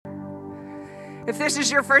If this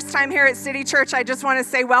is your first time here at City Church, I just want to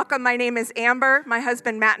say welcome. My name is Amber. My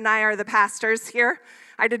husband Matt and I are the pastors here.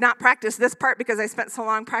 I did not practice this part because I spent so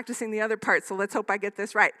long practicing the other part, so let's hope I get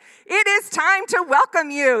this right. It is time to welcome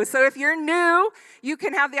you. So if you're new, you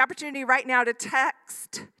can have the opportunity right now to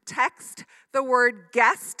text the word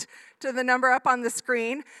guest to the number up on the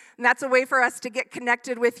screen. And that's a way for us to get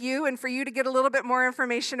connected with you and for you to get a little bit more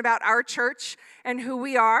information about our church and who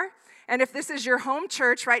we are. And if this is your home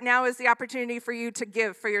church, right now is the opportunity for you to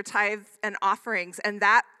give for your tithes and offerings. And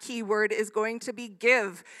that keyword is going to be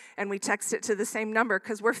give. And we text it to the same number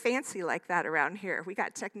because we're fancy like that around here. We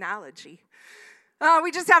got technology.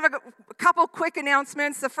 We just have a couple quick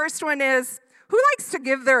announcements. The first one is, who likes to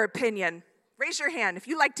give their opinion? Raise your hand if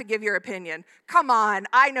you like to give your opinion. Come on,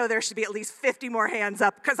 I know there should be at least 50 more hands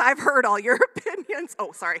up because I've heard all your opinions.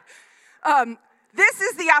 Oh, sorry. This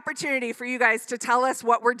is the opportunity for you guys to tell us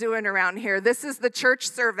what we're doing around here. This is the church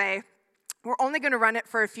survey. We're only going to run it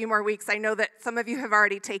for a few more weeks. I know that some of you have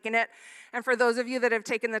already taken it. And for those of you that have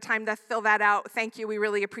taken the time to fill that out, thank you. We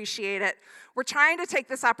really appreciate it. We're trying to take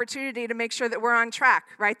this opportunity to make sure that we're on track,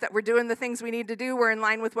 right? That we're doing the things we need to do. We're in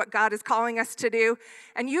line with what God is calling us to do.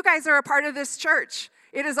 And you guys are a part of this church.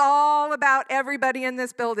 It is all about everybody in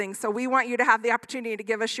this building. So we want you to have the opportunity to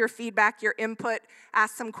give us your feedback, your input,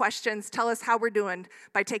 ask some questions, tell us how we're doing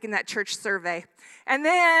by taking that church survey. And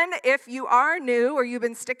then if you are new or you've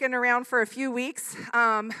been sticking around for a few weeks,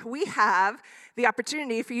 we have the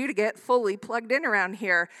opportunity for you to get fully plugged in around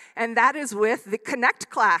here. And that is with the Connect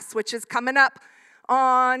class, which is coming up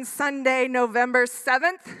on Sunday, November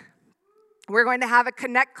 7th. We're going to have a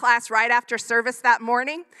Connect class right after service that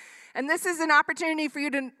morning. And this is an opportunity for you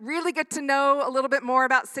to really get to know a little bit more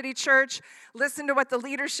about City Church, listen to what the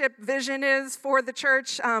leadership vision is for the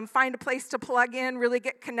church, find a place to plug in, really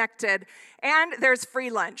get connected. And there's free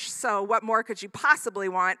lunch, so what more could you possibly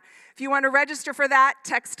want? If you want to register for that,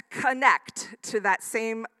 text CONNECT to that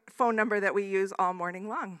same phone number that we use all morning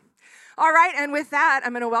long. All right, and with that,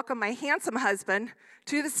 I'm going to welcome my handsome husband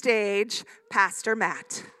to the stage, Pastor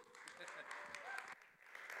Matt.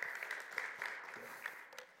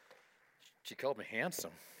 She called me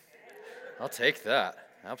handsome. I'll take that.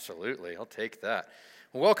 Absolutely. I'll take that.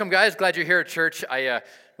 Well, welcome, guys. Glad you're here at church. I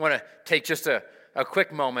want to take just a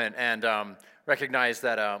quick moment and recognize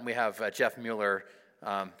that we have Jeff Mueller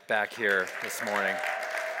back here this morning.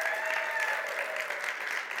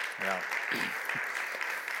 Yeah.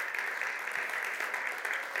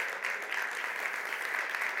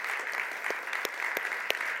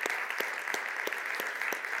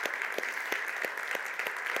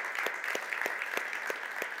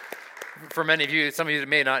 For many of you, some of you that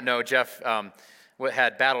may not know, Jeff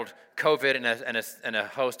had battled COVID and a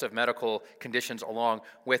host of medical conditions along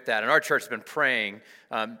with that. And our church has been praying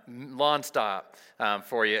nonstop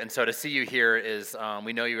for you. And so to see you here is,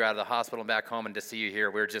 we know you're out of the hospital and back home, and to see you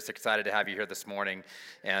here, we're just excited to have you here this morning.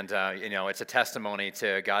 And, it's a testimony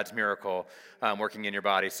to God's miracle working in your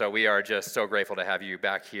body. So we are just so grateful to have you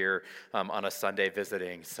back here on a Sunday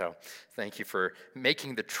visiting. So thank you for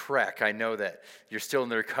making the trek. I know that you're still in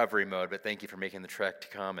the recovery mode, but thank you for making the trek to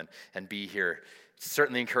come and be here. It's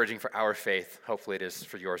certainly encouraging for our faith. Hopefully it is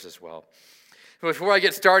for yours as well. Before I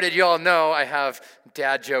get started, you all know I have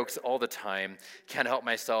dad jokes all the time. Can't help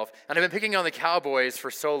myself. And I've been picking on the Cowboys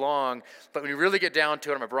for so long, but when you really get down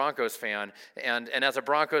to it, I'm a Broncos fan. And as a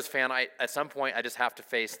Broncos fan, at some point, I just have to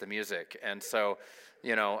face the music. And so,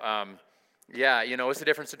 what's the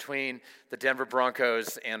difference between the Denver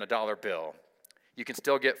Broncos and a dollar bill? You can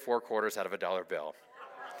still get 4 quarters out of a dollar bill.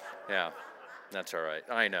 Yeah, that's all right.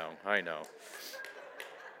 I know.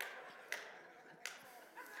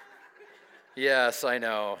 Yes, I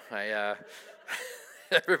know.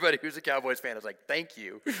 Everybody who's a Cowboys fan is like, thank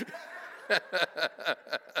you.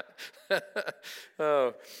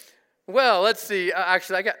 Oh, well, let's see.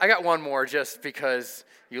 Actually, I got one more just because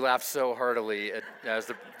you laughed so heartily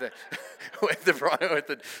as with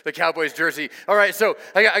the Cowboys jersey. All right, so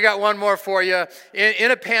I got one more for you.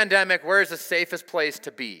 In a pandemic, where is the safest place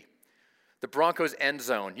to be? The Broncos end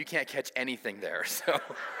zone. You can't catch anything there. So,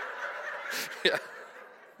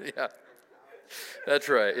 yeah. That's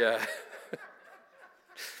right, yeah.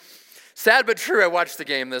 Sad but true, I watched the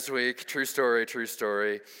game this week. True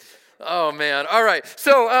story. Oh, man. All right.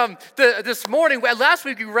 So this morning, last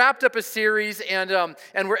week we wrapped up a series, and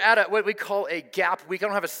we're at what we call a gap week. I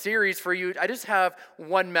don't have a series for you. I just have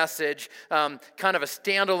one message, kind of a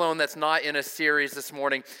standalone that's not in a series this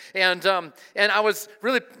morning. And I was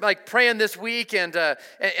really praying this week, and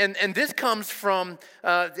this comes from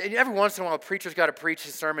every once in a while a preacher's got to preach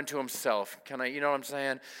his sermon to himself. You know what I'm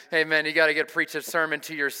saying? Hey, man, you got to preach a sermon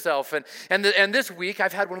to yourself. And this week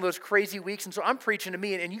I've had one of those crazy weeks, and so I'm preaching to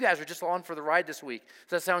me, and you guys are just on for the ride this week.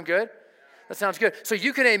 Does that sound good? That sounds good. So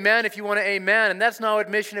you can amen if you want to amen, and that's no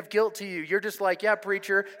admission of guilt to you. You're just like, yeah,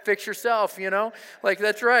 preacher, fix yourself,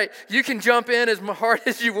 that's right. You can jump in as hard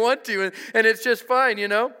as you want to, and it's just fine,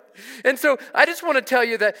 And so I just want to tell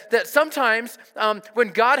you that sometimes when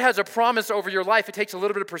God has a promise over your life, it takes a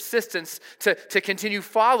little bit of persistence to continue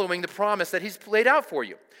following the promise that he's laid out for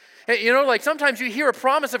you. Sometimes you hear a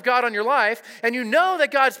promise of God on your life, and you know that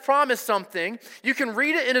God's promised something. You can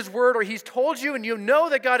read it in his word, or he's told you, and you know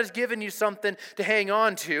that God has given you something to hang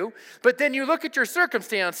on to. But then you look at your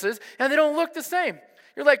circumstances, and they don't look the same.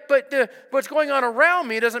 You're like, but what's going on around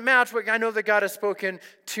me doesn't match what I know that God has spoken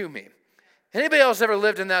to me. Anybody else ever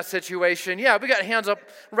lived in that situation? Yeah, we got hands up,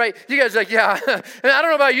 right? You guys are like, yeah. And I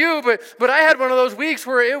don't know about you, but I had one of those weeks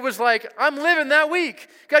where it was like, I'm living that week.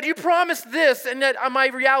 God, you promised this, and that my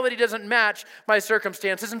reality doesn't match my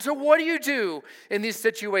circumstances. And so what do you do in these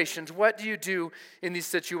situations? What do you do in these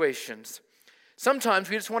situations? Sometimes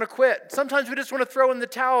we just want to quit. Sometimes we just want to throw in the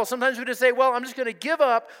towel. Sometimes we just say, well, I'm just going to give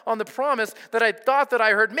up on the promise that I thought that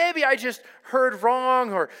I heard. Maybe I just heard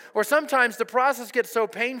wrong. Or sometimes the process gets so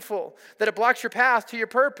painful that it blocks your path to your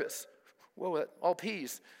purpose. Whoa, all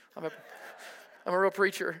peas. I'm a real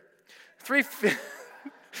preacher.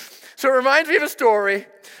 So it reminds me of a story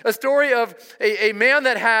of a man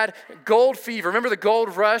that had gold fever. Remember the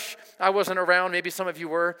gold rush? I wasn't around. Maybe some of you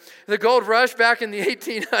were. The gold rush back in the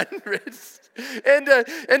 1800s.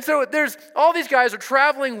 And so there's all these guys are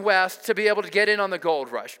traveling west to be able to get in on the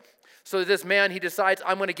gold rush. So this man, he decides,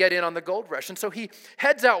 I'm going to get in on the gold rush. And so he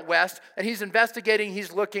heads out west, and he's investigating,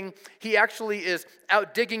 he's looking. He actually is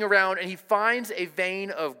out digging around, and he finds a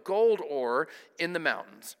vein of gold ore in the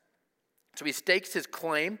mountains. So he stakes his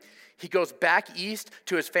claim. He goes back east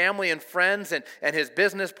to his family and friends and his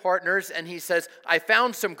business partners, and he says, I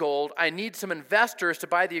found some gold. I need some investors to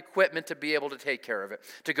buy the equipment to be able to take care of it,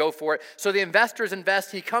 to go for it. So the investors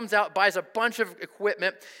invest. He comes out, buys a bunch of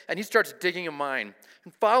equipment, and he starts digging a mine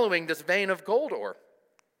and following this vein of gold ore.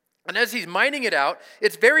 And as he's mining it out,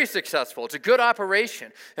 it's very successful. It's a good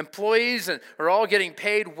operation. Employees are all getting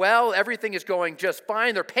paid well. Everything is going just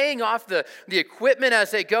fine. They're paying off the equipment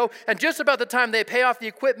as they go. And just about the time they pay off the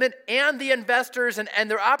equipment and the investors and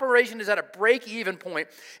their operation is at a break-even point.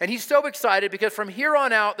 And he's so excited because from here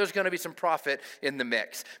on out, there's going to be some profit in the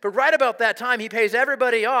mix. But right about that time, he pays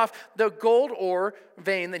everybody off. The gold ore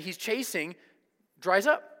vein that he's chasing dries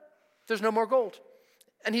up. There's no more gold.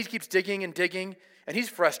 And he keeps digging and digging. And he's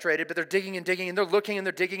frustrated, but they're digging and digging, and they're looking and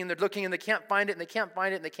they're digging and they're looking, and they can't find it, and they can't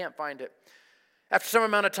find it, and they can't find it. After some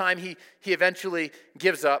amount of time, he eventually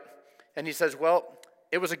gives up, and he says, well,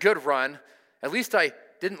 it was a good run. At least I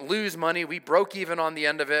didn't lose money. We broke even on the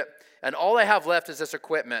end of it, and all I have left is this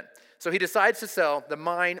equipment. So he decides to sell the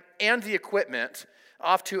mine and the equipment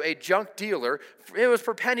off to a junk dealer. It was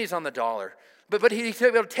for pennies on the dollar. But he's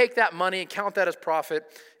able to take that money and count that as profit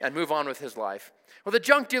and move on with his life. Well, the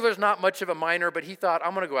junk dealer's not much of a miner, but he thought,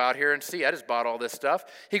 I'm going to go out here and see. I just bought all this stuff.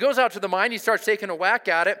 He goes out to the mine. He starts taking a whack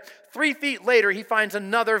at it. 3 feet later, he finds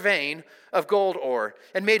another vein of gold ore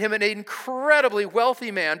and made him an incredibly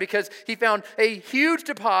wealthy man because he found a huge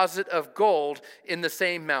deposit of gold in the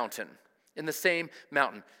same mountain.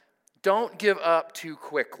 Don't give up too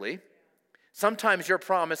quickly. Sometimes your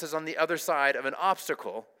promise is on the other side of an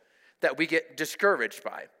obstacle that we get discouraged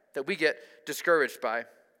by.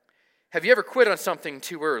 Have you ever quit on something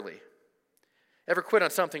too early?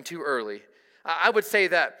 I would say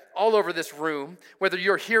that all over this room, whether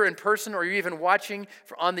you're here in person or you're even watching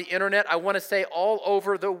on the internet, I want to say all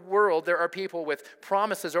over the world, there are people with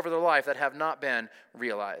promises over their life that have not been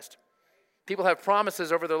realized. People have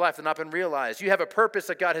promises over their life that have not been realized. You have a purpose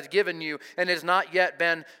that God has given you and has not yet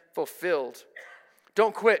been fulfilled.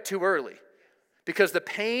 Don't quit too early, because the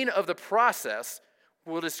pain of the process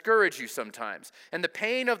will discourage you sometimes. And the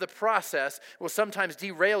pain of the process will sometimes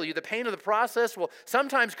derail you. The pain of the process will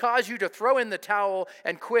sometimes cause you to throw in the towel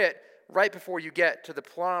and quit right before you get to the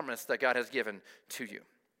promise that God has given to you.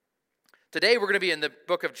 Today we're going to be in the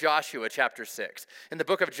book of Joshua, chapter 6.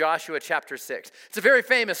 It's a very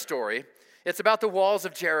famous story. It's about the walls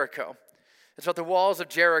of Jericho. It's about the walls of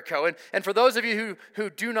Jericho. And for those of you who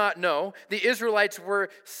do not know, the Israelites were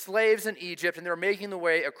slaves in Egypt, and they were making the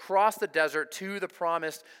way across the desert to the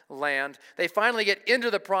promised land. They finally get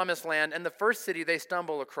into the promised land, and the first city they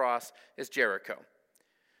stumble across is Jericho.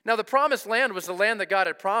 Now, the promised land was the land that God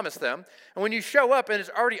had promised them. And when you show up and it's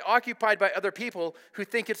already occupied by other people who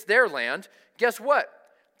think it's their land, guess what?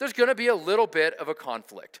 There's going to be a little bit of a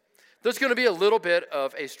conflict. There's going to be a little bit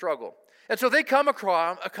of a struggle. And so they come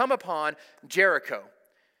upon Jericho.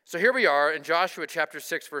 So here we are in Joshua chapter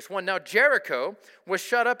 6, verse 1. Now Jericho was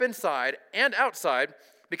shut up inside and outside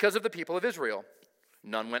because of the people of Israel.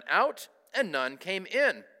 None went out and none came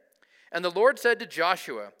in. And the Lord said to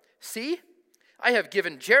Joshua, "See, I have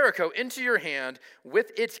given Jericho into your hand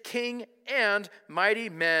with its king and mighty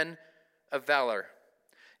men of valor."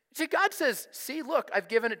 See, God says, see, look, I've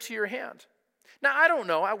given it to your hand. Now, I don't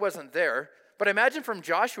know, I wasn't there, but imagine from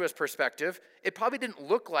Joshua's perspective, it probably didn't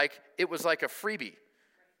look like it was like a freebie.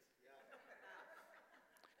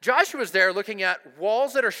 Joshua's there looking at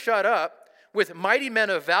walls that are shut up with mighty men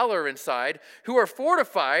of valor inside who are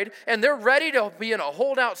fortified, and they're ready to be in a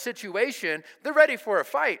holdout situation. They're ready for a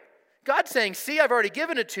fight. God's saying, see, I've already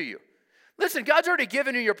given it to you. Listen, God's already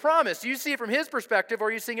given you your promise. Do you see it from his perspective or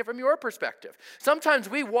are you seeing it from your perspective? Sometimes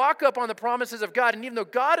we walk up on the promises of God, and even though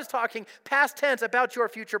God is talking past tense about your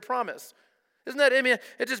future promise, isn't that, I mean,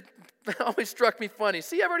 it just always struck me funny.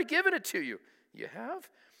 See, I've already given it to you. You have?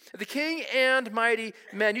 The king and mighty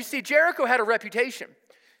men. You see, Jericho had a reputation.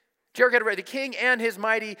 The king and his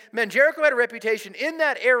mighty men. Jericho had a reputation in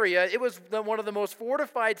that area. It was one of the most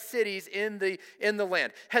fortified cities in the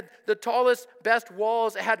land. Had the tallest, best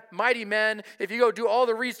walls. It had mighty men. If you go do all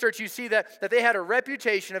the research, you see that they had a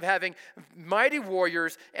reputation of having mighty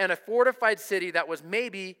warriors and a fortified city that was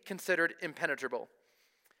maybe considered impenetrable.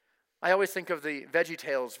 I always think of the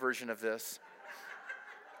VeggieTales version of this.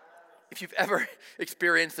 If you've ever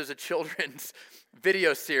experienced as a children's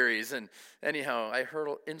video series, and anyhow, I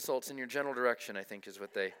hurl insults in your general direction, I think is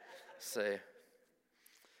what they say.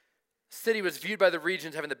 City was viewed by the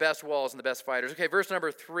regions having the best walls and the best fighters. Okay, verse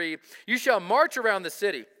number 3. You shall march around the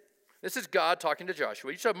city. This is God talking to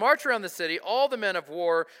Joshua. You shall march around the city, all the men of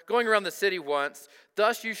war, going around the city once.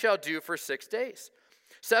 Thus you shall do for 6 days.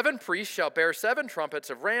 7 priests shall bear 7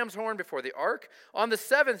 trumpets of ram's horn before the ark. On the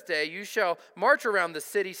 7th day you shall march around the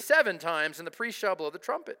city 7 times, and the priest shall blow the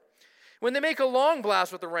trumpet. When they make a long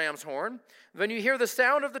blast with the ram's horn, when you hear the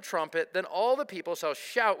sound of the trumpet, then all the people shall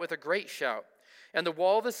shout with a great shout, and the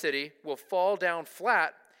wall of the city will fall down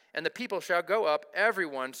flat, and the people shall go up,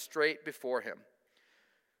 everyone straight before him.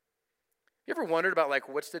 You ever wondered about,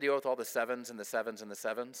 what's the deal with all the sevens and the sevens and the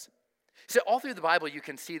sevens? So all through the Bible, you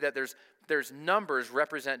can see that there's numbers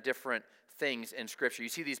represent different things in Scripture. You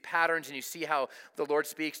see these patterns, and you see how the Lord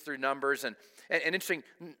speaks through numbers. And interesting,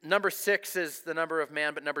 number 6 is the number of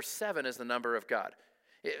man, but number 7 is the number of God.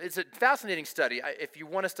 It's a fascinating study. If you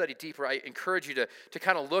want to study deeper, I encourage you to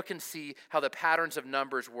kind of look and see how the patterns of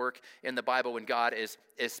numbers work in the Bible when God is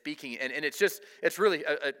speaking. And it's really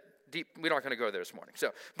a deep, we're not going to go there this morning.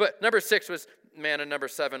 But number 6 was man, and number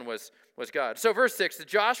 7 was God. So verse 6,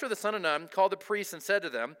 Joshua the son of Nun called the priests and said to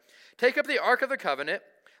them, "Take up the ark of the covenant.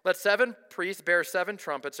 Let 7 priests bear 7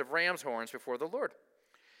 trumpets of ram's horns before the Lord."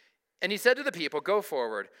 And he said to the people, "Go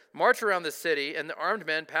forward, march around the city, and the armed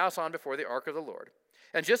men pass on before the ark of the Lord."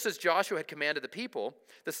 And just as Joshua had commanded the people,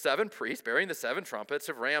 the 7 priests bearing the 7 trumpets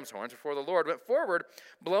of ram's horns before the Lord went forward,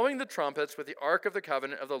 blowing the trumpets with the ark of the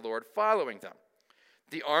covenant of the Lord following them.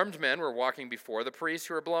 The armed men were walking before the priests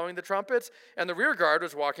who were blowing the trumpets, and the rear guard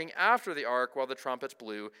was walking after the ark while the trumpets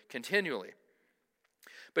blew continually.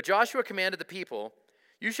 But Joshua commanded the people,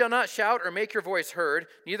 "You shall not shout or make your voice heard,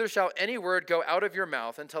 neither shall any word go out of your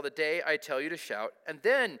mouth until the day I tell you to shout, and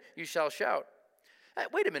then you shall shout."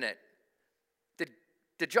 Wait a minute.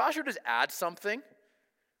 Did Joshua just add something?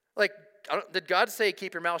 Did God say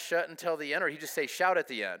keep your mouth shut until the end, or did he just say shout at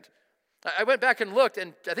the end? I went back and looked,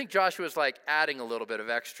 and I think Joshua was adding a little bit of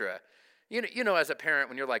extra. You know, as a parent,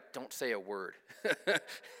 when you're like, don't say a word.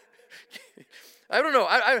 I don't know.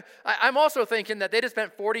 I'm also thinking that they just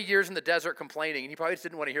spent 40 years in the desert complaining, and he probably just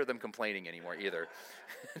didn't want to hear them complaining anymore either.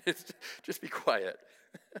 Just be quiet.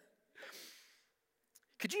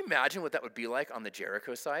 Could you imagine what that would be like on the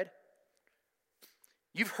Jericho side?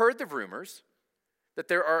 You've heard the rumors that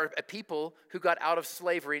there are people who got out of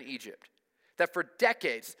slavery in Egypt, that for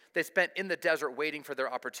decades they spent in the desert waiting for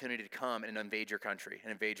their opportunity to come and invade your country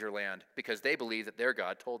and invade your land because they believe that their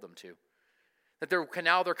God told them to. That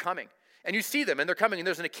now they're coming. And you see them, and they're coming, and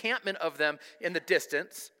there's an encampment of them in the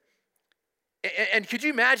distance. And could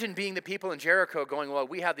you imagine being the people in Jericho going, well,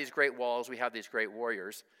 we have these great walls, we have these great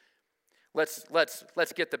warriors.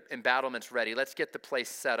 Let's get the embattlements ready. Let's get the place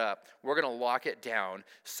set up. We're going to lock it down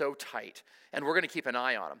so tight, and we're going to keep an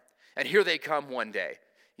eye on them. And here they come one day.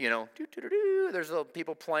 You know, there's little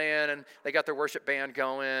people playing, and they got their worship band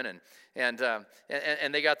going, and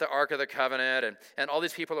they got the Ark of the Covenant, and all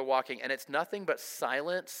these people are walking, and it's nothing but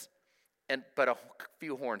silence, but a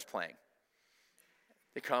few horns playing.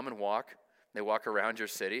 They come and walk. They walk around your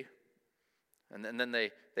city, and then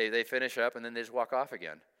they finish up, and then they just walk off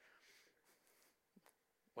again.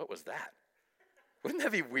 What was that? Wouldn't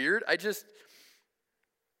that be weird?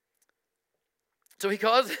 So he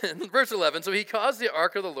caused, in verse 11, so he caused the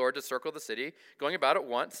ark of the Lord to circle the city, going about it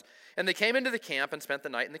once, and they came into the camp and spent the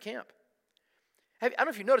night in the camp. I don't know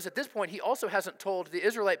if you noticed, at this point, he also hasn't told the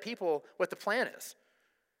Israelite people what the plan is.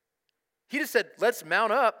 He just said, let's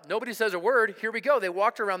mount up. Nobody says a word. Here we go. They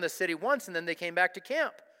walked around the city once, and then they came back to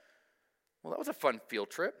camp. Well, that was a fun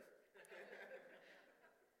field trip.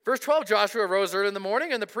 Verse 12, Joshua arose early in the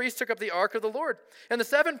morning, and the priests took up the ark of the Lord. And the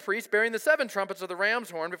 7 priests, bearing the 7 trumpets of the ram's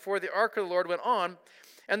horn before the ark of the Lord went on,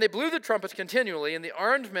 and they blew the trumpets continually, and the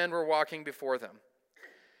armed men were walking before them.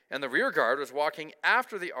 And the rear guard was walking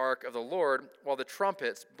after the ark of the Lord, while the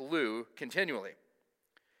trumpets blew continually.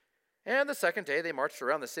 And the second day they marched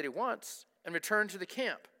around the city once, and returned to the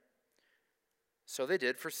camp. So they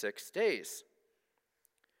did for 6 days.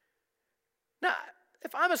 Now,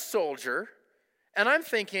 if I'm a soldier, and I'm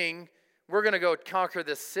thinking, we're going to go conquer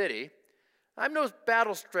this city, I'm no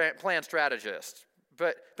battle plan strategist,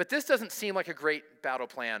 but this doesn't seem like a great battle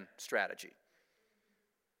plan strategy.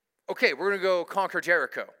 Okay, we're going to go conquer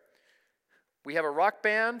Jericho. We have a rock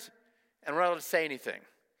band, and we're not allowed to say anything.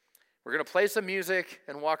 We're going to play some music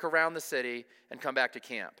and walk around the city and come back to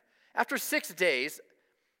camp. After 6 days,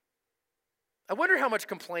 I wonder how much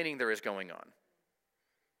complaining there is going on.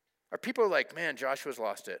 Are people like, man, Joshua's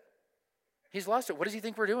lost it. He's lost it. What does he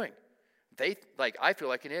think we're doing? I feel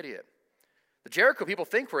like an idiot. The Jericho people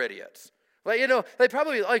think we're idiots. They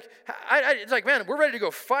probably it's like, man, we're ready to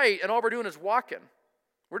go fight, and all we're doing is walking.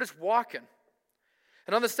 We're just walking.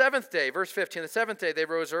 And on the 7th day, verse 15, the 7th day they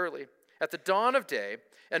rose early at the dawn of day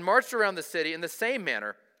and marched around the city in the same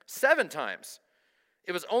manner 7 times.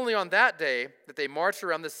 It was only on that day that they marched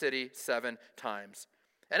around the city 7 times.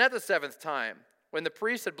 And at the 7th time, when the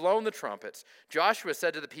priests had blown the trumpets, Joshua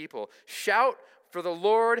said to the people, shout, for the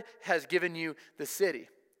Lord has given you the city.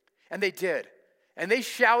 And they did. And they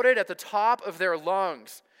shouted at the top of their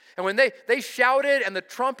lungs. And when they shouted and the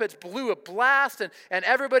trumpets blew a blast and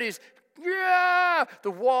everybody's, yeah,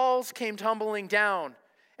 the walls came tumbling down.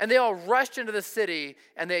 And they all rushed into the city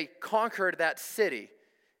and they conquered that city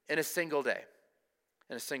in a single day.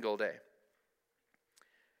 In a single day.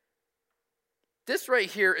 This right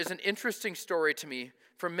here is an interesting story to me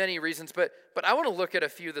for many reasons, but I want to look at a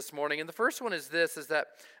few this morning. And the first one is this, is that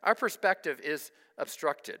our perspective is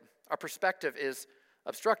obstructed. Our perspective is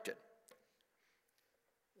obstructed.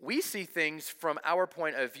 We see things from our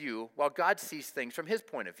point of view, while God sees things from his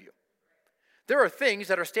point of view. There are things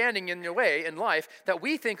that are standing in your way in life that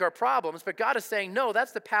we think are problems, but God is saying, no,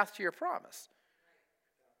 that's the path to your promise.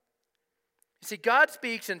 You see, God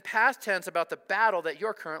speaks in past tense about the battle that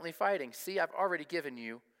you're currently fighting. See, I've already given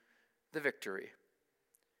you the victory.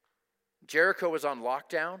 Jericho was on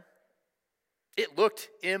lockdown. It looked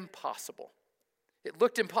impossible. It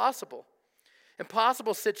looked impossible.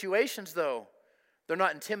 Impossible situations, though, they're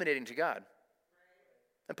not intimidating to God.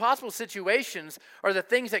 Impossible situations are the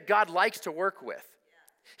things that God likes to work with.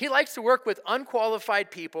 He likes to work with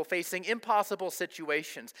unqualified people facing impossible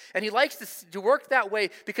situations. And he likes to work that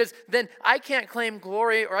way because then I can't claim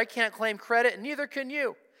glory or I can't claim credit, and neither can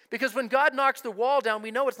you. Because when God knocks the wall down,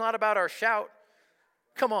 we know it's not about our shout.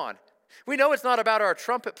 Come on. We know it's not about our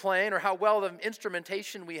trumpet playing or how well the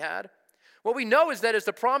instrumentation we had. What we know is that it's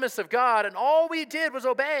the promise of God, and all we did was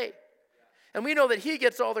obey. And we know that he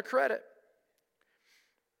gets all the credit.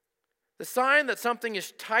 The sign that something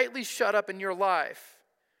is tightly shut up in your life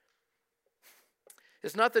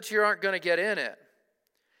is not that you aren't going to get in it.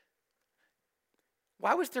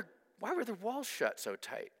 Why were the walls shut so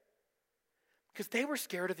tight? Because they were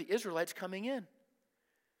scared of the Israelites coming in.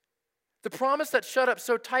 The promise that's shut up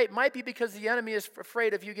so tight might be because the enemy is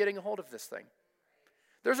afraid of you getting a hold of this thing.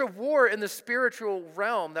 There's a war in the spiritual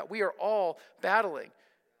realm that we are all battling.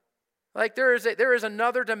 Like there is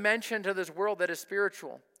another dimension to this world that is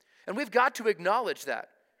spiritual. And we've got to acknowledge that.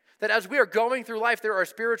 That as we are going through life, there are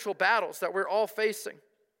spiritual battles that we're all facing.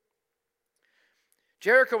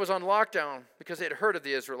 Jericho was on lockdown because it had heard of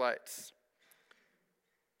the Israelites.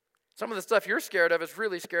 Some of the stuff you're scared of is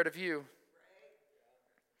really scared of you.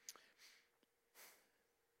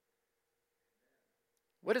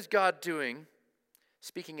 What is God doing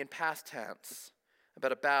speaking in past tense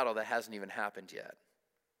about a battle that hasn't even happened yet.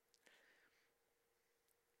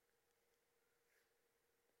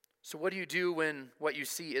 So what do you do when what you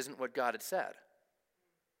see isn't what God had said?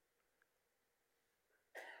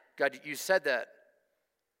 God, you said that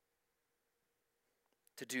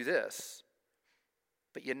to do this,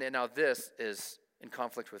 but now this is in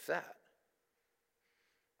conflict with that.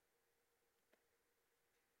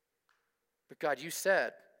 But God, you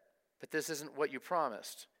said that this isn't what you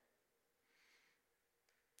promised.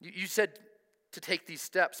 You said to take these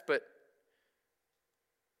steps, but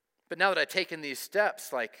now that I've taken these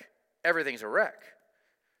steps, like, everything's a wreck.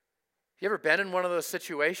 You ever been in one of those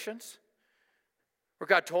situations where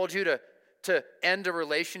God told you to end a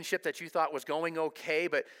relationship that you thought was going okay,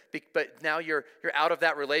 but now you're out of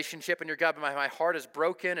that relationship and you're, God, my heart is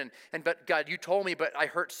broken, but God, you told me, but I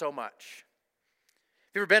hurt so much.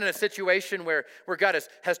 Have you ever been in a situation where God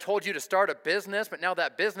has told you to start a business, but now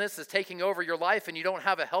that business is taking over your life and you don't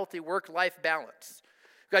have a healthy work-life balance?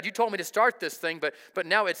 God, you told me to start this thing, but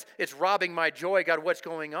now it's robbing my joy. God, what's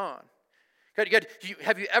going on? God,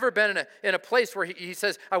 have you ever been in a place where he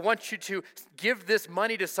says, I want you to give this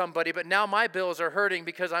money to somebody, but now my bills are hurting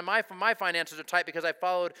because my finances are tight because I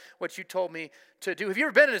followed what you told me to do? Have you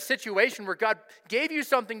ever been in a situation where God gave you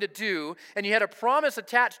something to do and you had a promise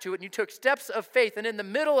attached to it and you took steps of faith, and in the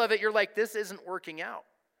middle of it you're like, this isn't working out?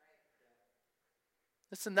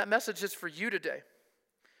 Listen, that message is for you today.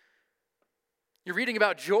 You're reading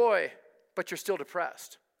about joy, but you're still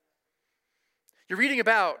depressed. You're reading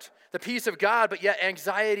about the peace of God, but yet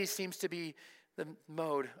anxiety seems to be the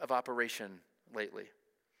mode of operation lately.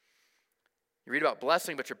 You read about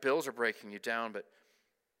blessing, but your bills are breaking you down, but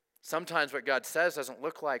sometimes what God says doesn't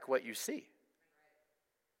look like what you see.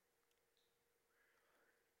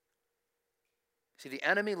 See, the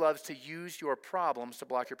enemy loves to use your problems to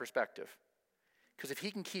block your perspective. Because if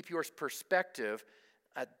he can keep your perspective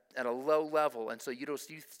at a low level, and so you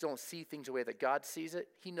don't see things the way that God sees it,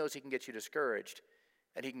 he knows he can get you discouraged,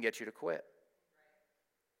 and he can get you to quit.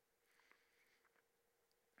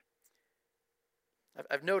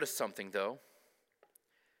 I've noticed something, though.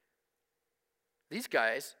 These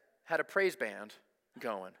guys had a praise band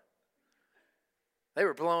going. They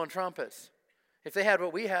were blowing trumpets. If they had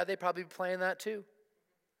what we had, they'd probably be playing that too.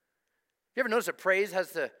 You ever notice that praise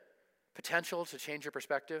has the potential to change your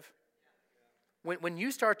perspective? When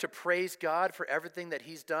you start to praise God for everything that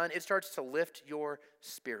he's done, it starts to lift your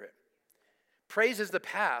spirit. Praise is the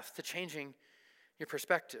path to changing your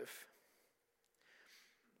perspective.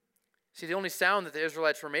 See, the only sound that the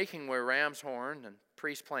Israelites were making were ram's horn and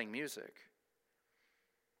priests playing music.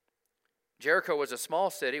 Jericho was a small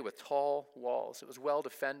city with tall walls. It was well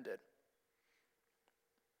defended.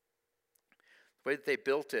 The way that they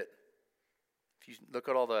built it, if you look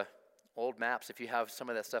at all the old maps, if you have some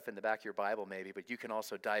of that stuff in the back of your Bible maybe, but you can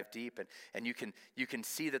also dive deep and you can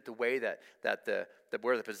see that the way that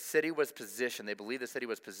where the city was positioned, they believe the city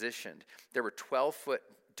was positioned, there were 12-foot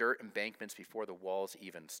dirt embankments before the walls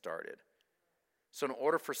even started. So in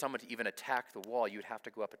order for someone to even attack the wall, you'd have to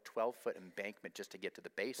go up a 12-foot embankment just to get to the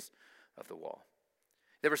base of the wall.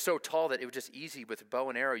 They were so tall that it was just easy with a bow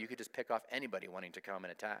and arrow. You could just pick off anybody wanting to come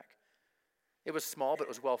and attack. It was small, but it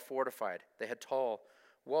was well fortified. They had tall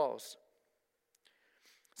walls.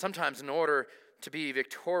 Sometimes in order to be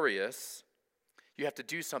victorious, you have to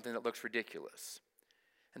do something that looks ridiculous.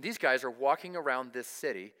 And these guys are walking around this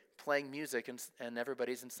city playing music and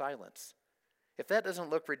everybody's in silence. If that doesn't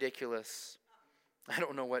look ridiculous, I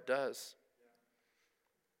don't know what does.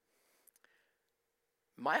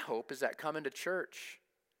 My hope is that coming to church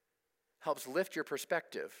helps lift your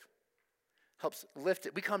perspective, helps lift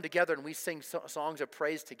it. We come together and we sing songs of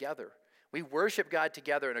praise together. We worship God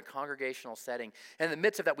together in a congregational setting. And in the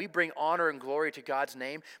midst of that, we bring honor and glory to God's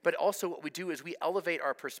name. But also what we do is we elevate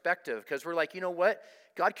our perspective because we're like, you know what?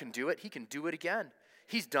 God can do it. He can do it again.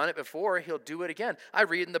 He's done it before. He'll do it again. I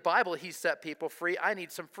read in the Bible, he set people free. I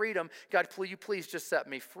need some freedom. God, will you please just set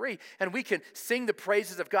me free? And we can sing the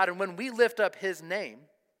praises of God. And when we lift up his name,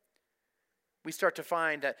 we start to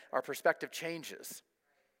find that our perspective changes.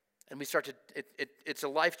 And we start to, it's a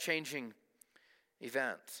life-changing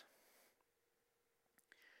event.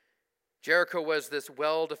 Jericho was this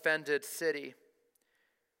well-defended city.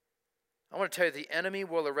 I want to tell you, the enemy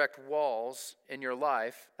will erect walls in your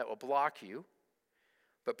life that will block you,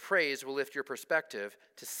 but praise will lift your perspective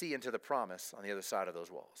to see into the promise on the other side of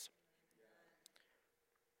those walls.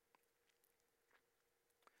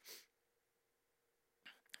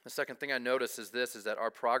 The second thing I notice is that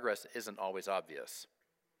our progress isn't always obvious.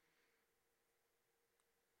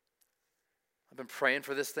 I've been praying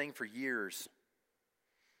for this thing for years,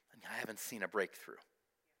 and I haven't seen a breakthrough.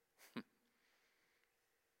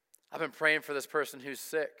 I've been praying for this person who's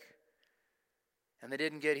sick, and they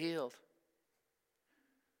didn't get healed.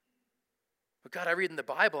 But God, I read in the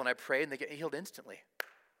Bible, and I pray, and they get healed instantly.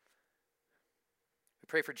 We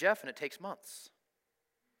pray for Jeff, and it takes months.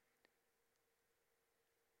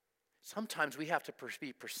 Sometimes we have to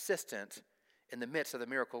be persistent in the midst of the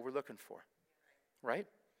miracle we're looking for, right?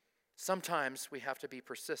 Sometimes we have to be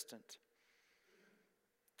persistent.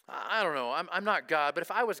 I don't know. I'm not God, but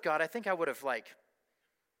if I was God, I think I would have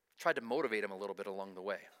tried to motivate him a little bit along the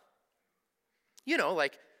way. You know,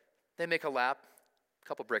 they make a lap, a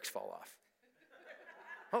couple bricks fall off.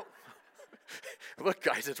 Oh, look,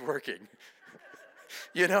 guys, it's working.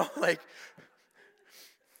 You know,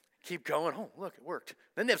 keep going. Oh, look, it worked.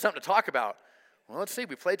 Then they have something to talk about. Well, let's see.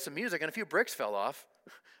 We played some music and a few bricks fell off.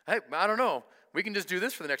 Hey, I don't know. We can just do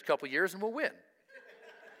this for the next couple years and we'll win.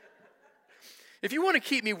 If you want to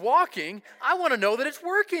keep me walking, I want to know that it's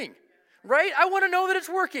working, right? I want to know that it's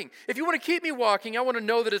working. If you want to keep me walking, I want to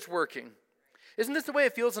know that it's working. Isn't this the way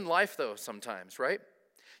it feels in life, though, sometimes, right?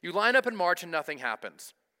 You line up in March and nothing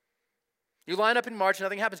happens. You line up in March and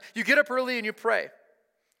nothing happens. You get up early and you pray.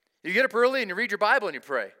 You get up early and you read your Bible and you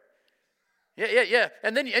pray. Yeah.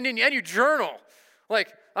 And then you journal.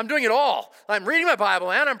 I'm doing it all. I'm reading my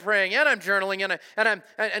Bible and I'm praying and I'm journaling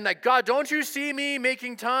and God, don't you see me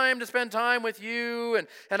making time to spend time with you?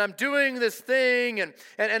 And I'm doing this thing and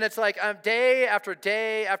it's I'm day after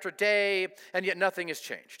day after day and yet nothing has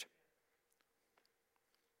changed.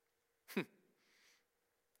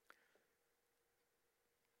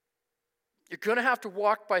 You're going to have to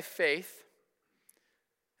walk by faith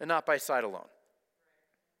and not by sight alone.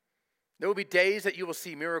 There will be days that you will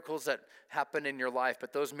see miracles that happen in your life,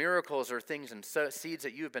 but those miracles are things and seeds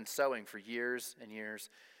that you have been sowing for years and years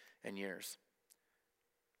and years.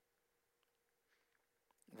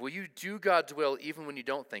 Will you do God's will even when you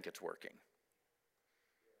don't think it's working?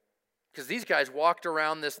 Because these guys walked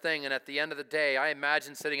around this thing, and at the end of the day, I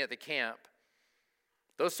imagine sitting at the camp,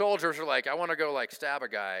 those soldiers are I want to go stab a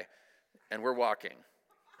guy, and we're walking.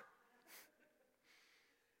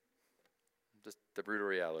 Just the brutal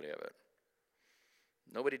reality of it.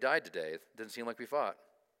 Nobody died today. It didn't seem like we fought.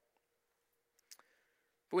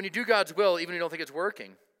 But when you do God's will, even when you don't think it's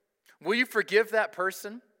working, will you forgive that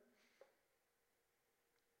person?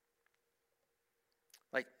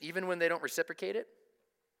 Even when they don't reciprocate it?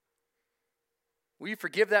 Will you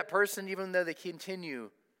forgive that person even though they continue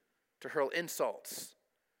to hurl insults,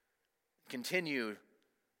 continue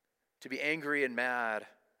to be angry and mad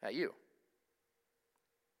at you?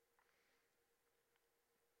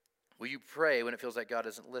 Will you pray when it feels like God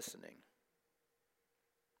isn't listening?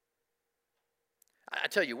 I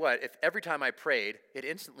tell you what, if every time I prayed, it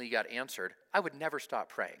instantly got answered, I would never stop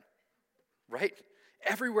praying, right?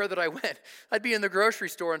 Everywhere that I went, I'd be in the grocery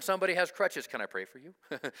store and somebody has crutches. Can I pray for you?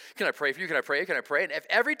 Can I pray for you? Can I pray? Can I pray? And if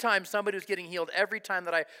every time somebody was getting healed, every time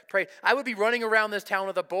that I prayed, I would be running around this town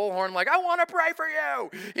with a bullhorn I want to pray for you.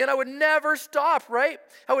 And I would never stop, right?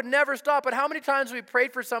 I would never stop. But how many times have we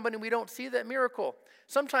prayed for somebody and we don't see that miracle?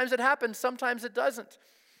 Sometimes it happens, sometimes it doesn't.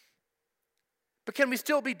 But can we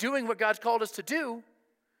still be doing what God's called us to do,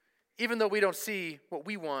 even though we don't see what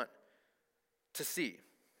we want to see?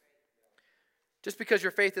 Just because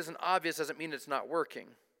your faith isn't obvious doesn't mean it's not working.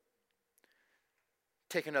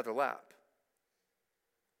 Take another lap.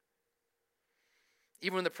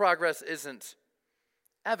 Even when the progress isn't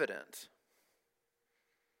evident,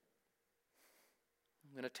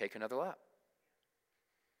 I'm going to take another lap.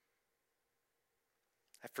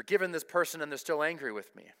 I've forgiven this person and they're still angry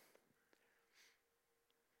with me.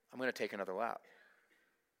 I'm going to take another lap.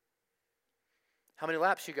 How many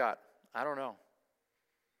laps you got? I don't know.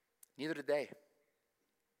 Neither did they.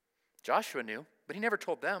 Joshua knew, but he never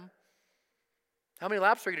told them. How many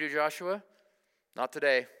laps are you going to do, Joshua? Not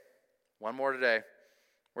today. One more today.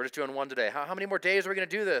 We're just doing one today. How many more days are we going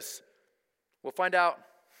to do this? We'll find out.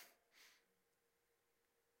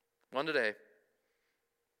 One today.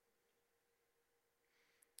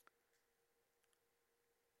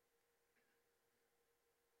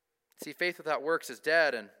 See, faith without works is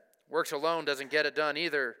dead, and works alone doesn't get it done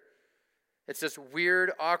either. It's this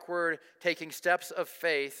weird, awkward taking steps of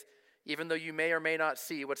faith, even though you may or may not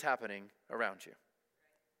see what's happening around you.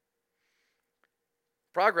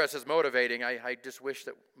 Progress is motivating. I just wish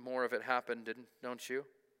that more of it happened, don't you?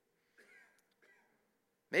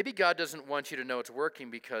 Maybe God doesn't want you to know it's working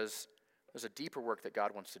because there's a deeper work that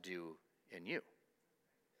God wants to do in you.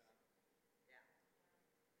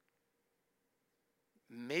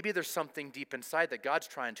 Maybe there's something deep inside that God's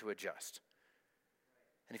trying to adjust.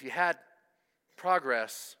 And if you had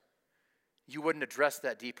progress, you wouldn't address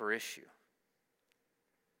that deeper issue.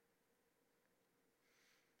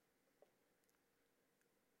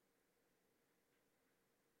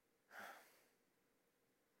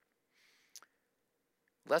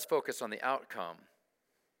 less focused on the outcome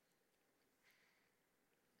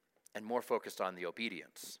and more focused on the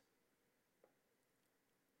obedience.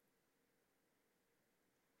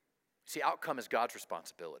 See, outcome is God's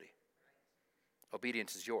responsibility.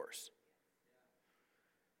 Obedience is yours.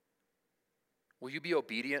 Will you be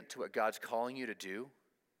obedient to what God's calling you to do,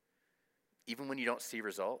 even when you don't see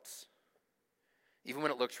results? Even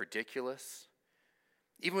when it looks ridiculous?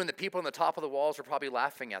 Even when the people on the top of the walls are probably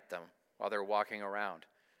laughing at them while they're walking around?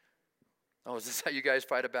 Oh, is this how you guys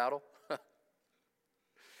fight a battle?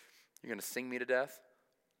 You're going to sing me to death?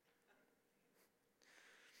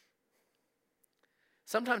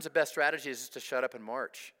 Sometimes the best strategy is just to shut up and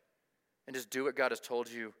march and just do what God has told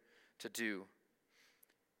you to do.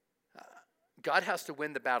 God has to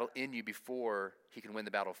win the battle in you before he can win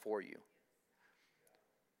the battle for you.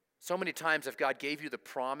 So many times if God gave you the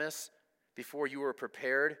promise before you were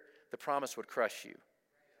prepared, the promise would crush you.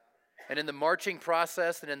 And in the marching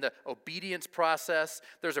process and in the obedience process,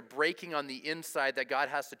 there's a breaking on the inside that God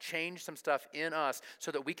has to change some stuff in us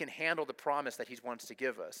so that we can handle the promise that he wants to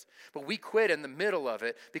give us. But we quit in the middle of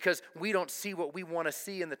it because we don't see what we want to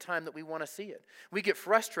see in the time that we want to see it. We get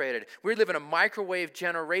frustrated. We live in a microwave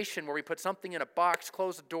generation where we put something in a box,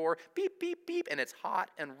 close the door, beep, beep, beep, and it's hot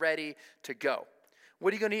and ready to go.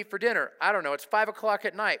 What are you going to eat for dinner? I don't know. It's 5 o'clock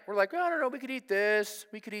at night. We're like, I don't know. We could eat this.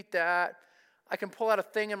 We could eat that. I can pull out a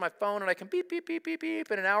thing in my phone and I can beep, beep, beep, beep, beep.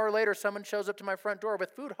 And an hour later, someone shows up to my front door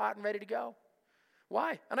with food hot and ready to go.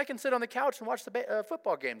 Why? And I can sit on the couch and watch the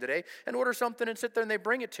football game today and order something and sit there and they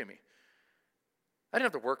bring it to me. I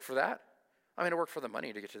didn't have to work for that. I mean, I worked for the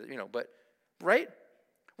money to get to the, but, right?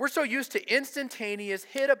 We're so used to instantaneous,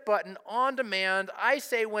 hit a button, on demand, I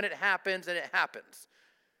say when it happens and it happens.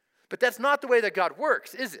 But that's not the way that God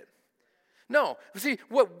works, is it? No. See,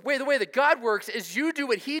 the way that God works is you do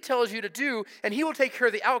what he tells you to do, and he will take care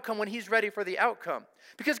of the outcome when he's ready for the outcome.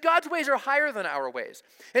 Because God's ways are higher than our ways.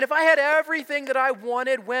 And if I had everything that I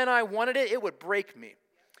wanted when I wanted it, it would break me.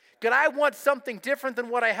 God, I want something different than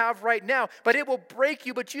what I have right now, but it will break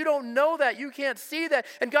you, but you don't know that. You can't see that.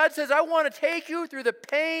 And God says, I want to take you through the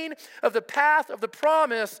pain of the path of the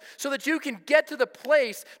promise so that you can get to the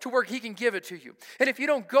place to where he can give it to you. And if you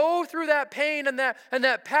don't go through that pain and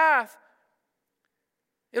that path,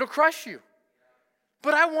 it'll crush you.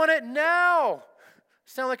 But I want it now.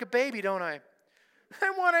 Sound like a baby, don't I?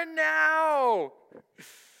 I want it now.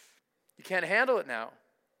 You can't handle it now.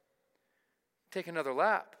 Take another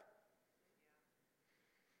lap.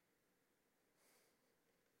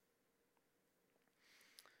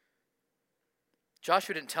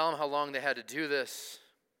 Joshua didn't tell him how long they had to do this.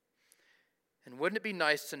 And wouldn't it be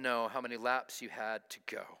nice to know how many laps you had to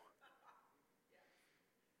go?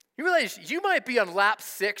 You realize you might be on lap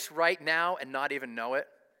 6 right now and not even know it?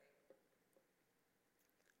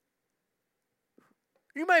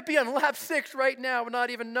 You might be on lap 6 right now and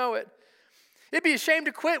not even know it. It'd be a shame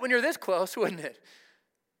to quit when you're this close, wouldn't it?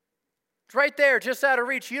 It's right there, just out of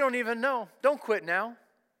reach. You don't even know. Don't quit now.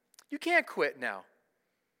 You can't quit now.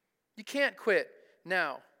 You can't quit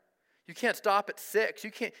now. You can't stop at 6.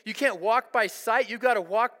 You can't walk by sight. You've got to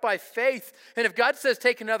walk by faith. And if God says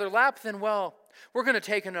take another lap, then well, we're going to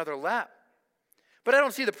take another lap. But I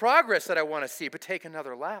don't see the progress that I want to see, but take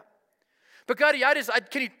another lap. But God,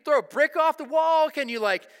 can you throw a brick off the wall? Can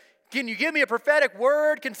you give me a prophetic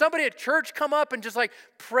word? Can somebody at church come up and just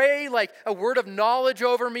pray a word of knowledge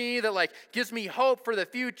over me that gives me hope for the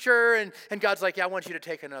future? And God's like, yeah, I want you to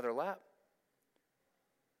take another lap.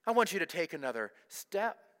 I want you to take another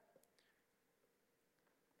step.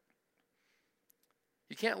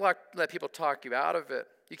 You can't let people talk you out of it.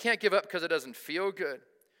 You can't give up because it doesn't feel good.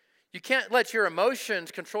 You can't let your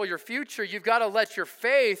emotions control your future. You've got to let your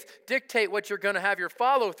faith dictate what you're going to have your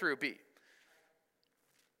follow-through be.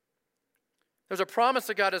 There's a promise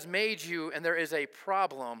that God has made you, and there is a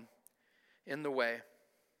problem in the way.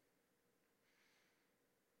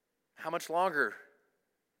 How much longer?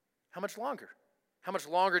 How much longer? How much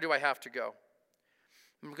longer do I have to go?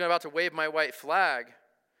 I'm about to wave my white flag.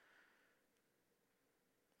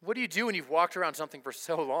 What do you do when you've walked around something for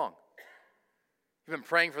so long? You've been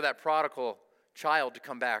praying for that prodigal child to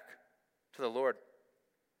come back to the Lord.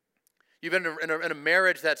 You've been in a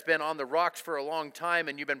marriage that's been on the rocks for a long time,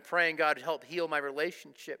 and you've been praying, God, help heal my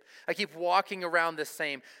relationship. I keep walking around the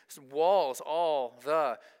same walls all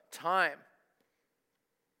the time.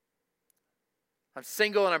 I'm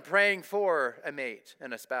single and I'm praying for a mate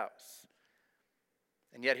and a spouse.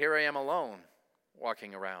 And yet here I am alone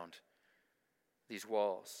walking around these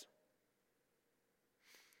walls.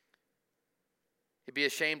 It'd be a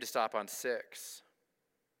shame to stop on 6.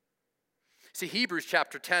 See, Hebrews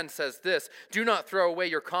chapter 10 says this, do not throw away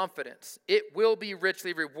your confidence. It will be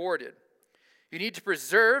richly rewarded. You need to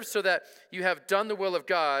preserve so that you have done the will of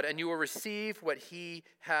God and you will receive what he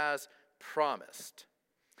has promised.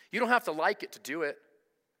 You don't have to like it to do it.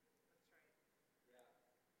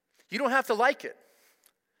 You don't have to like it.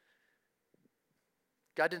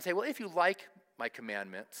 God didn't say, well, if you like my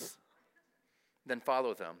commandments, then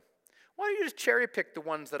follow them. Why don't you just cherry pick the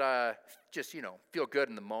ones that just, feel good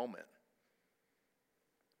in the moment?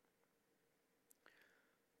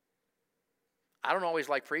 I don't always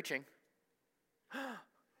like preaching.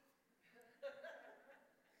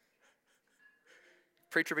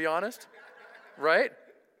 Preacher, be honest, right?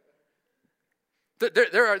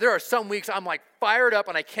 There are some weeks I'm like fired up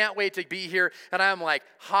and I can't wait to be here and I'm like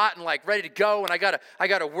hot and like ready to go and I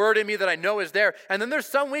got a word in me that I know is there. And then there's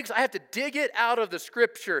some weeks I have to dig it out of the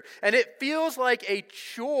scripture and it feels like a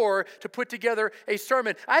chore to put together a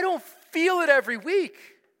sermon. I don't feel it every week.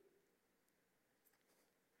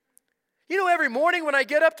 Every morning when I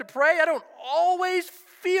get up to pray, I don't always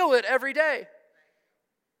feel it every day.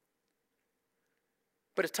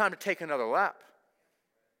 But it's time to take another lap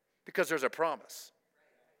because there's a promise.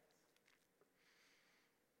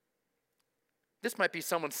 This might be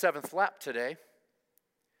someone's 7th lap today.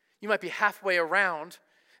 You might be halfway around.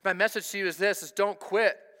 My message to you is this, is don't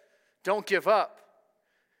quit. Don't give up.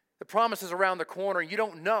 The promise is around the corner and you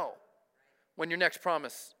don't know when your next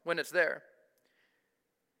promise, when it's there.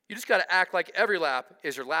 You just got to act like every lap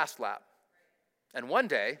is your last lap. And one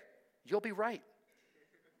day, you'll be right.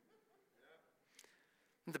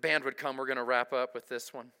 The band would come. We're going to wrap up with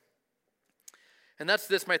this one. And that's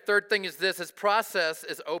this. My third thing is this. His process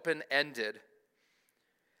is open-ended.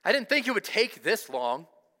 I didn't think it would take this long.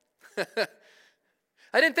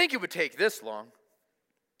 I didn't think it would take this long.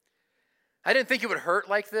 I didn't think it would hurt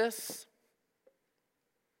like this.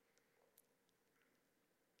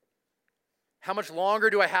 How much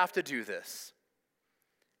longer do I have to do this?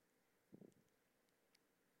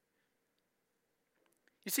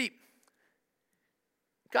 You see,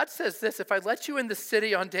 God says this, if I let you in the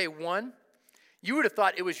city on day 1, you would have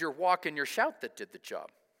thought it was your walk and your shout that did the job.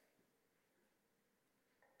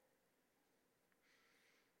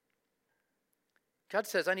 God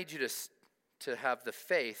says, I need you to have the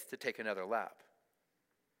faith to take another lap.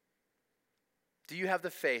 Do you have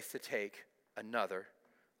the faith to take another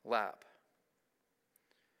lap?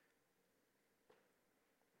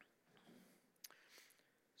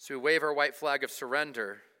 So we wave our white flag of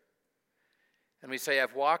surrender and we say,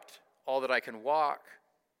 I've walked all that I can walk.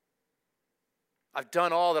 I've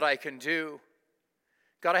done all that I can do.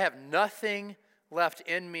 God, I have nothing left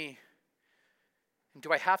in me. And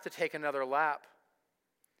do I have to take another lap?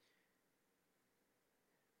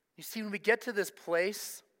 You see, when we get to this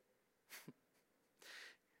place,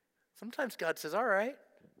 sometimes God says, all right,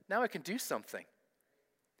 now I can do something.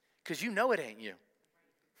 Because you know it ain't you.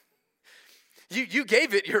 You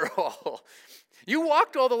gave it your all. You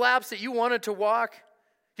walked all the laps that you wanted to walk.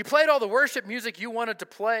 You played all the worship music you wanted to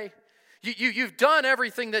play. You've done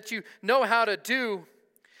everything that you know how to do.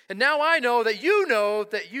 And now I know that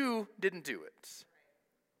you didn't do it.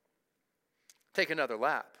 Take another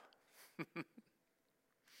lap.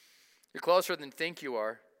 You're closer than you think you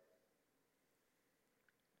are.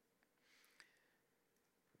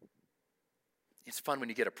 It's fun when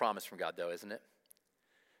you get a promise from God, though, isn't it?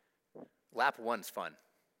 Lap 1's fun.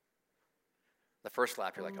 The first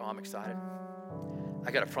lap, you're like, oh, I'm excited.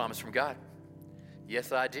 I got a promise from God.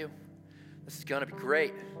 Yes, I do. This is going to be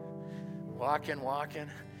great. Walking.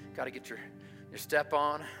 Got to get your step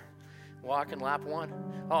on. Walking, lap 1.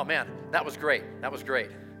 Oh, man, that was great. All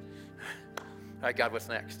right, God, what's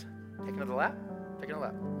next? Take another lap?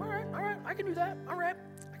 All right, I can do that. All right,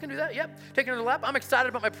 I can do that, yep. Take another lap. I'm excited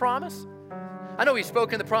about my promise. I know he's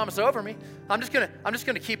spoken the promise over me. I'm just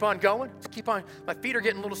gonna keep on going. Just keep on. My feet are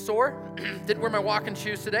getting a little sore. Didn't wear my walking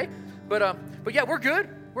shoes today, but yeah, we're good,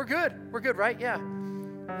 right? Yeah.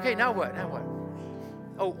 Okay, now what?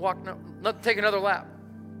 Oh, walk. No, take another lap.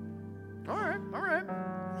 All right.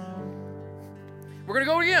 We're gonna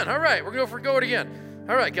go again. All right, we're gonna go it again.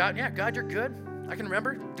 All right, God. Yeah, God, you're good. I can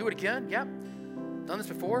remember. Do it again. Yep. Done this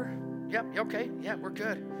before. Yep. Okay. Yeah, we're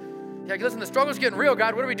good. Yeah, listen, the struggle's getting real,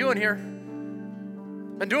 God. What are we doing here?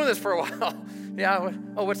 Been doing this for a while. Yeah.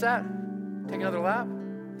 Oh, what's that? Take another lap?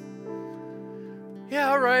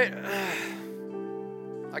 Yeah, all right.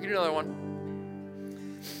 I can do another one.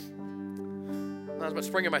 Not as much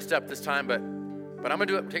spring in my step this time, but I'm going to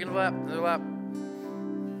do it. Take another lap.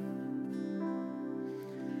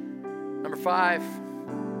 Number 5.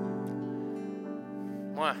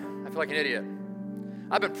 I feel like an idiot.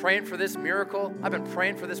 I've been praying for this miracle. I've been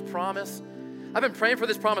praying for this promise. I've been praying for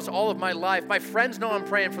this promise all of my life. My friends know I'm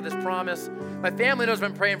praying for this promise. My family knows I've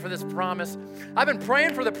been praying for this promise. I've been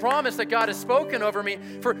praying for the promise that God has spoken over me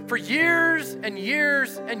for years and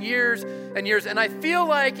years and years and years. And I feel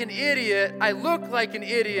like an idiot. I look like an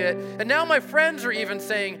idiot. And now my friends are even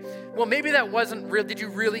saying, well, maybe that wasn't real. Did you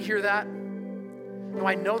really hear that? No,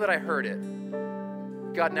 I know that I heard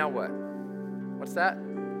it. God, now what? What's that?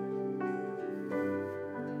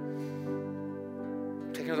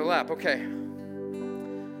 Take another lap. Okay.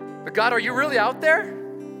 But God, are you really out there?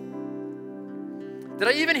 Did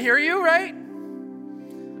I even hear you, right?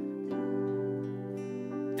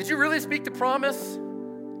 Did you really speak the promise?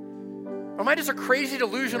 Or am I just a crazy,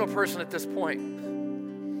 delusional person at this point?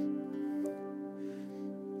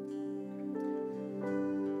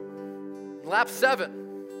 Lap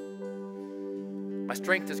 7. My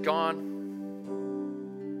strength is gone.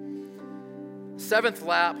 7th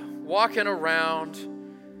lap, walking around.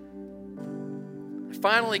 I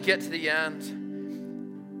finally get to the end.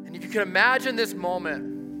 And if you can imagine this moment,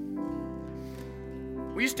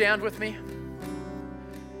 will you stand with me?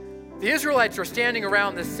 The Israelites are standing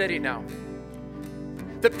around this city now.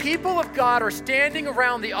 The people of God are standing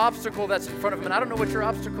around the obstacle that's in front of them. And I don't know what your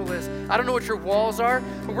obstacle is. I don't know what your walls are.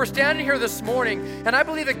 But we're standing here this morning, and I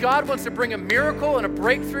believe that God wants to bring a miracle and a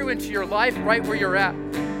breakthrough into your life right where you're at.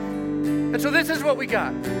 And so this is what we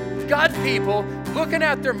got. God's people looking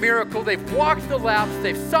at their miracle. They've walked the laps.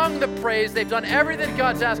 They've sung the praise. They've done everything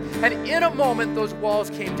God's asked. And in a moment, those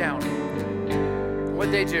walls came down.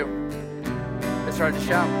 What'd they do? They started to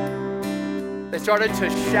shout. They started to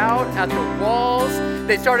shout at the walls.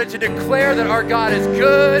 They started to declare that our God is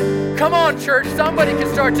good. Come on, church. Somebody can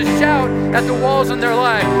start to shout at the walls in their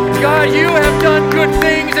life. God, you have done good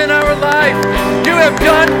things in our life. You have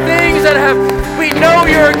done things that we know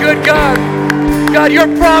you're a good God. God, your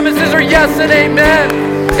promises are yes and amen.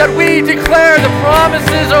 God, we declare the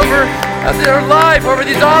promises over their life, over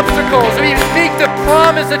these obstacles. We speak the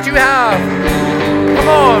promise that you have. Come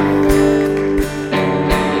on.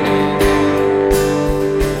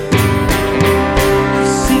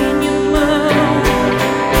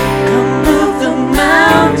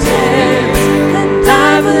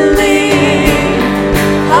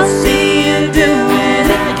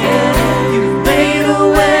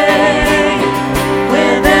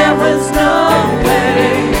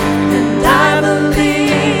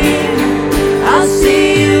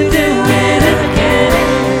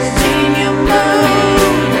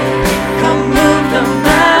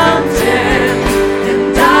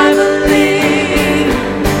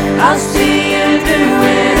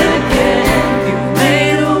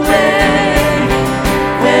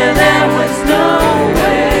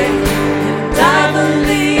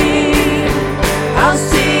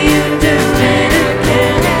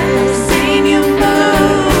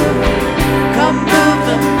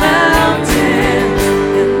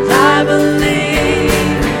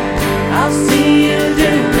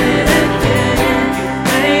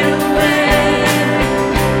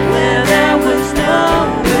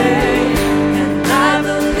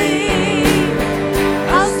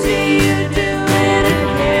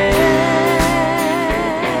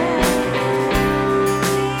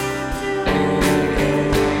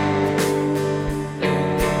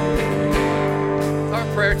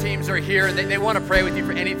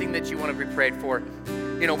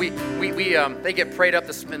 They get prayed up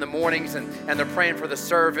in the mornings, and they're praying for the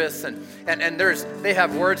service, and they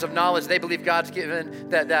have words of knowledge. They believe God's given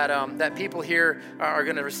that people here are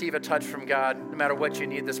going to receive a touch from God no matter what you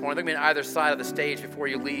need this morning. They're going to be on either side of the stage before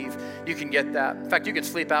you leave. You can get that. In fact, you can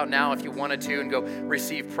sleep out now if you wanted to and go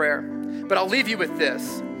receive prayer. But I'll leave you with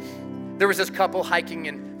this. There was this couple hiking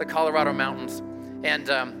in the Colorado mountains, and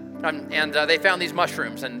they found these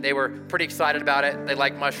mushrooms, and they were pretty excited about it. They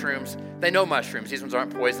like mushrooms. They know mushrooms. These ones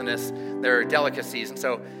aren't poisonous. They're delicacies. And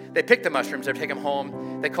so they pick the mushrooms. They take them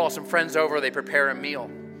home. They call some friends over. They prepare a meal.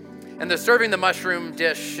 And they're serving the mushroom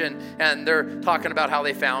dish, and they're talking about how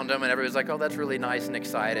they found them. And everybody's like, oh, that's really nice and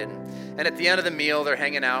excited. And at the end of the meal, they're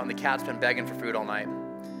hanging out, and the cat's been begging for food all night.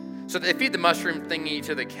 So they feed the mushroom thingy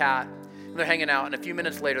to the cat, and they're hanging out. And a few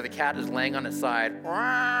minutes later, the cat is laying on its side,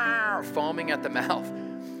 foaming at the mouth.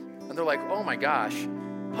 And they're like, oh my gosh,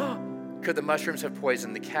 could the mushrooms have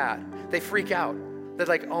poisoned the cat? They freak out. They're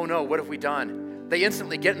like, oh no, what have we done? They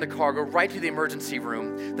instantly get in the car, go right to the emergency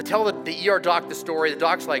room. They tell the ER doc the story. The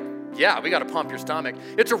doc's like, yeah, we got to pump your stomach.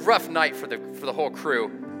 It's a rough night for the whole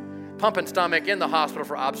crew. Pumping stomach, in the hospital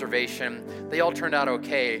for observation. They all turned out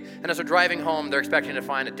okay. And as they're driving home, they're expecting to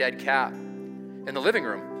find a dead cat in the living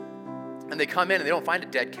room. And they come in and they don't find a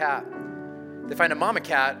dead cat. They find a mama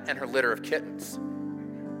cat and her litter of kittens.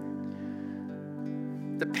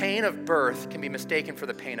 the pain of birth can be mistaken for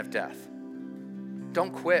the pain of death.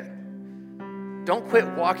 Don't quit. Don't quit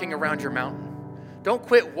walking around your mountain. Don't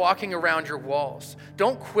quit walking around your walls.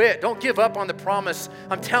 Don't quit. Don't give up on the promise.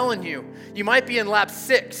 I'm telling you, you might be in lap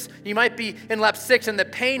 6. You might be in lap 6, and the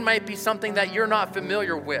pain might be something that you're not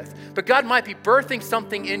familiar with. But God might be birthing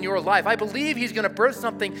something in your life. I believe he's going to birth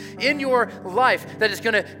something in your life that is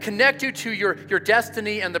going to connect you to your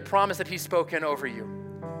destiny and the promise that he's spoken over you.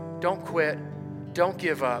 Don't quit. Don't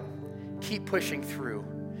give up. Keep pushing through.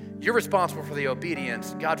 You're responsible for the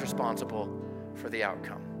obedience. God's responsible for the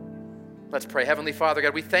outcome. Let's pray. Heavenly Father,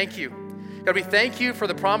 God, we thank you. God, we thank you for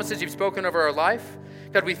the promises you've spoken over our life.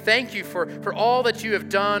 God, we thank you for all that you have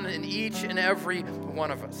done in each and every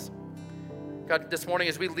one of us. God, this morning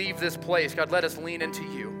as we leave this place, God, let us lean into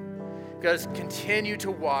you. God, let's continue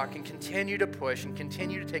to walk and continue to push and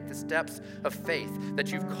continue to take the steps of faith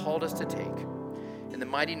that you've called us to take. In the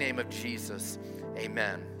mighty name of Jesus,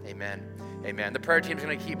 amen, amen, amen. The prayer team's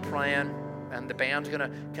going to keep praying, and the band's going to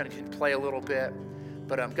kind of play a little bit.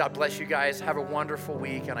 But God bless you guys. Have a wonderful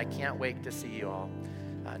week, and I can't wait to see you all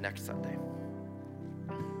next Sunday.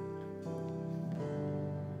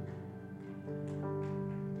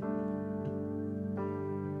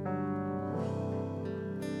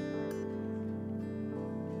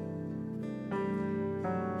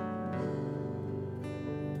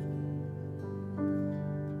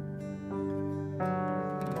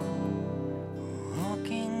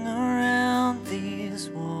 Walking around these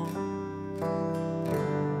walls,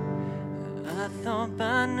 I thought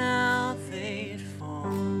by now they'd fall,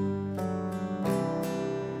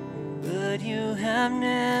 but you have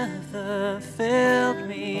never failed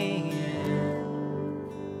me yet.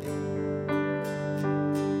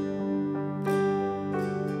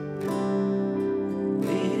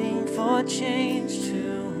 Waiting for change to